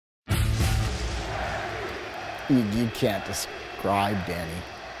You can't describe Danny.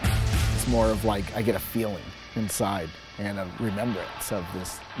 It's more of like, I get a feeling inside and a remembrance of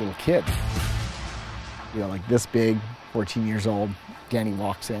this little kid. You know, like this big, 14 years old. Danny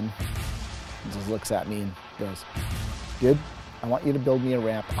walks in, and just looks at me and goes, "Dude, I want you to build me a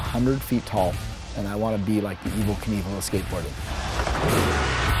ramp 100 feet tall, and I want to be like the Evel Knievel of skateboarding."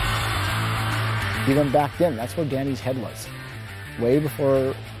 Even back then, that's where Danny's head was. Way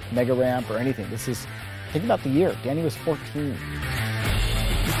before Mega Ramp or anything. This is, think about the year. Danny was 14.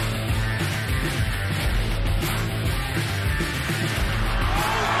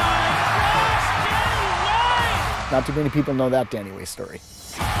 Not too many people know that Danny Way story.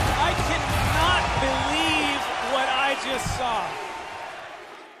 I cannot believe what I just saw.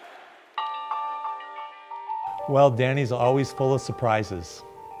 Well, Danny's always full of surprises.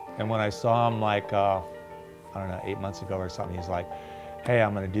 And when I saw him like, I don't know, 8 months ago or something, he's like, "Hey,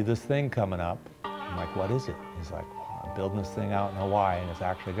 I'm gonna do this thing coming up." I'm like, "What is it?" He's like, "Well, I'm building this thing out in Hawaii and it's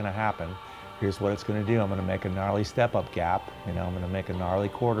actually gonna happen. Here's what it's gonna do. I'm gonna make a gnarly step-up gap. You know, I'm gonna make a gnarly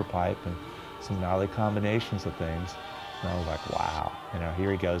quarter pipe and some gnarly combinations of things." And I was like, wow, you know,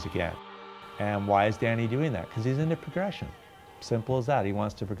 here he goes again. And why is Danny doing that? Because he's into progression. Simple as that. He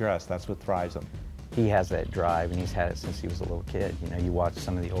wants to progress. That's what thrives him. He has that drive, and he's had it since he was a little kid. You know, you watch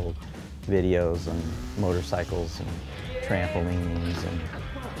some of the old videos on motorcycles and trampolines, and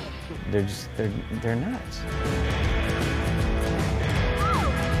they're nuts.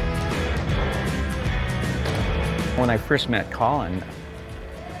 When I first met Colin,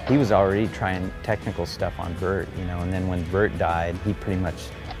 he was already trying technical stuff on vert, you know, and then when vert died, he pretty much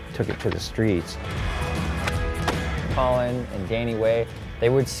took it to the streets. Colin and Danny Way, they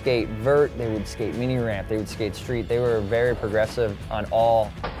would skate vert, they would skate mini ramp, they would skate street. They were very progressive on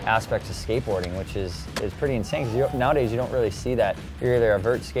all aspects of skateboarding, which is pretty insane, because nowadays you don't really see that. You're either a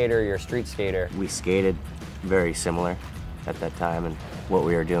vert skater or you're a street skater. We skated very similar at that time, and what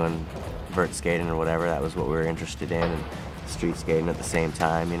we were doing, vert skating or whatever, that was what we were interested in, and street skating at the same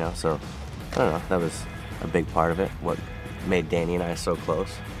time, you know, so I don't know, that was a big part of it, what made Danny and I so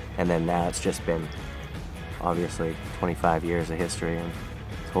close. And then now it's just been obviously 25 years of history, and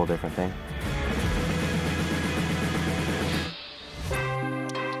it's a whole different thing.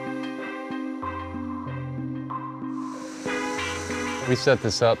 We set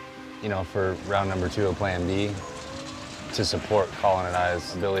this up, you know, for round number 2 of Plan B to support Colin and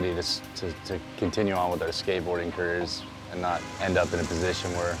I's ability to continue on with our skateboarding careers and not end up in a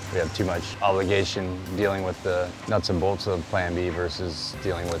position where we have too much obligation dealing with the nuts and bolts of Plan B versus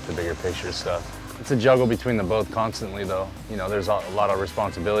dealing with the bigger picture stuff. It's a juggle between the both constantly, though. You know, there's a lot of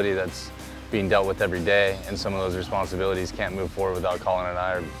responsibility that's being dealt with every day, and some of those responsibilities can't move forward without Colin and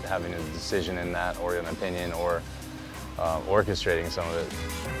I having a decision in that, or an opinion, or orchestrating some of it.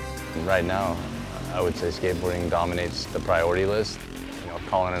 And right now, I would say skateboarding dominates the priority list. You know,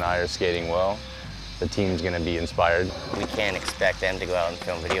 Colin and I are skating well. The team's gonna be inspired. We can't expect them to go out and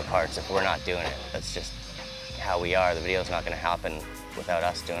film video parts if we're not doing it. That's just how we are. The video's not gonna happen without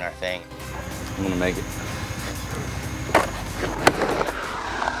us doing our thing. I'm gonna make it.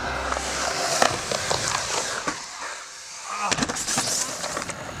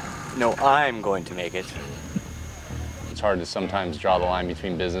 No, I'm going to make it. It's hard to sometimes draw the line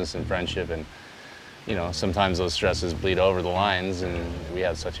between business and friendship, and you know, sometimes those stresses bleed over the lines, and we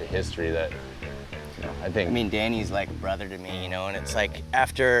have such a history that, you know, I mean, Danny's like a brother to me, you know, and it's like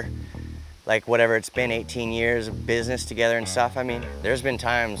after, like whatever it's been, 18 years of business together and stuff, I mean, there's been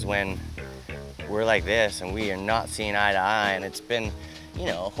times when we're like this and we are not seeing eye to eye, and it's been, you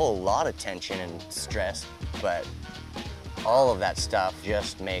know, a whole lot of tension and stress, but all of that stuff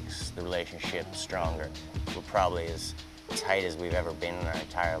just makes the relationship stronger. We're probably as tight as we've ever been in our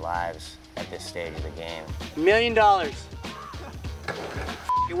entire lives at this stage of the game. $1 million.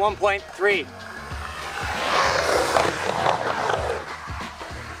 1.3.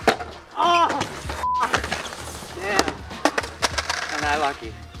 Oh! Damn. Am I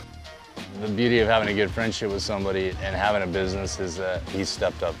lucky? the beauty of having a good friendship with somebody and having a business is that he's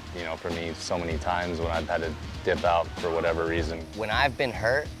stepped up, you know, for me so many times when I've had to dip out for whatever reason. When I've been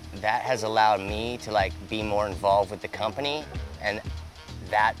hurt, that has allowed me to like be more involved with the company, and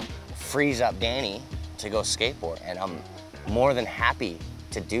that frees up Danny to go skateboard, and I'm more than happy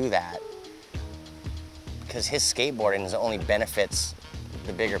to do that because his skateboarding is only benefits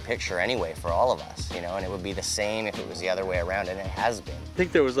the bigger picture anyway for all of us, you know, and it would be the same if it was the other way around, and it has been. I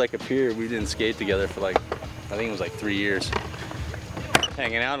think there was like a period we didn't skate together for like, I think it was like 3 years.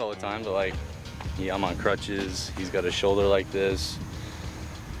 Hanging out all the time, but like, yeah, I'm on crutches, he's got a shoulder like this.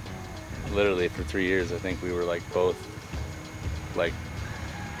 Literally for 3 years, I think we were like both like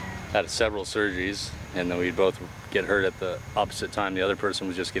had several surgeries, and then we'd both get hurt at the opposite time. The other person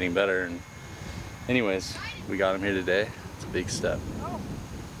was just getting better, and anyways, we got him here today. It's a big step,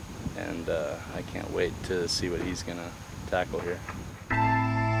 and I can't wait to see what he's gonna tackle here.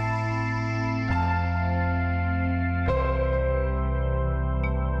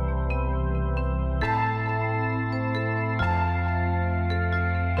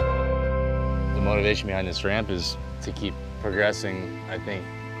 The motivation behind this ramp is to keep progressing, I think,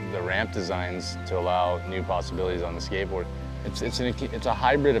 the ramp designs to allow new possibilities on the skateboard. It's a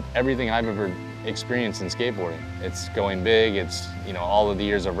hybrid of everything I've ever experienced in skateboarding. It's going big, it's, you know, all of the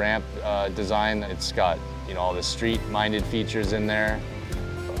years of ramp design. It's got, you know, all the street-minded features in there.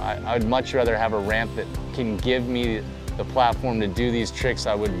 I would much rather have a ramp that can give me the platform to do these tricks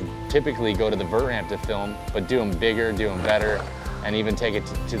I would typically go to the vert ramp to film, but do them bigger, do them better, and even take it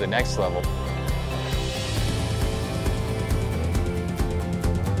to the next level.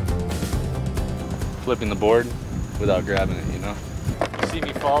 Flipping the board without grabbing it, you know? You see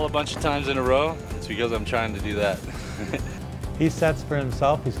me fall a bunch of times in a row, it's because I'm trying to do that. He sets for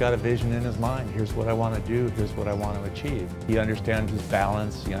himself, he's got a vision in his mind. Here's what I want to do, here's what I want to achieve. He understands his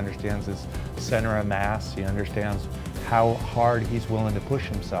balance, he understands his center of mass, he understands how hard he's willing to push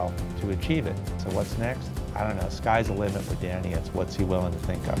himself to achieve it. So what's next? I don't know, sky's the limit with Danny. It's what's he willing to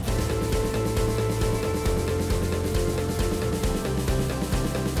think of.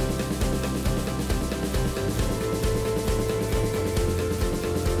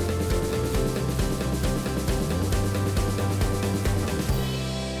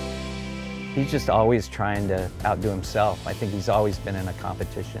 He's just always trying to outdo himself. I think he's always been in a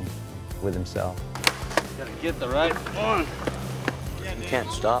competition with himself. Gotta get the right one. He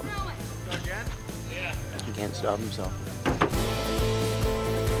can't stop. He can't stop himself.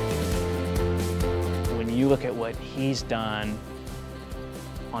 When you look at what he's done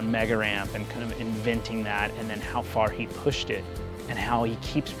on Mega Ramp and kind of inventing that, and then how far he pushed it and how he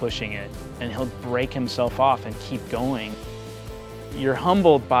keeps pushing it, and he'll break himself off and keep going. You're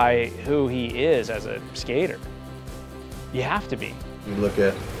humbled by who he is as a skater. You have to be. You look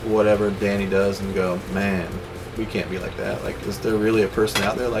at whatever Danny does and go, man, we can't be like that. Like, is there really a person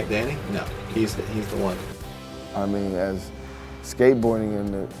out there like Danny? No, he's the one. I mean, as skateboarding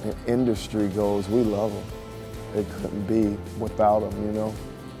in the industry goes, we love him. It couldn't be without him, you know?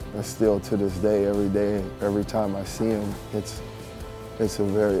 And still to this day, every time I see him, it's a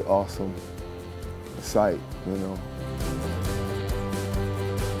very awesome sight, you know?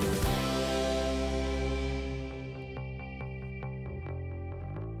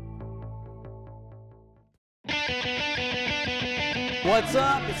 What's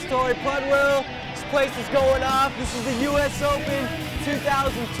up? It's Tori Pudwell. This place is going off. This is the US Open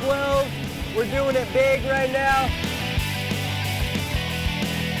 2012. We're doing it big right now.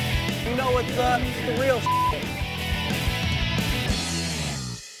 You know what's up? It's the real shit.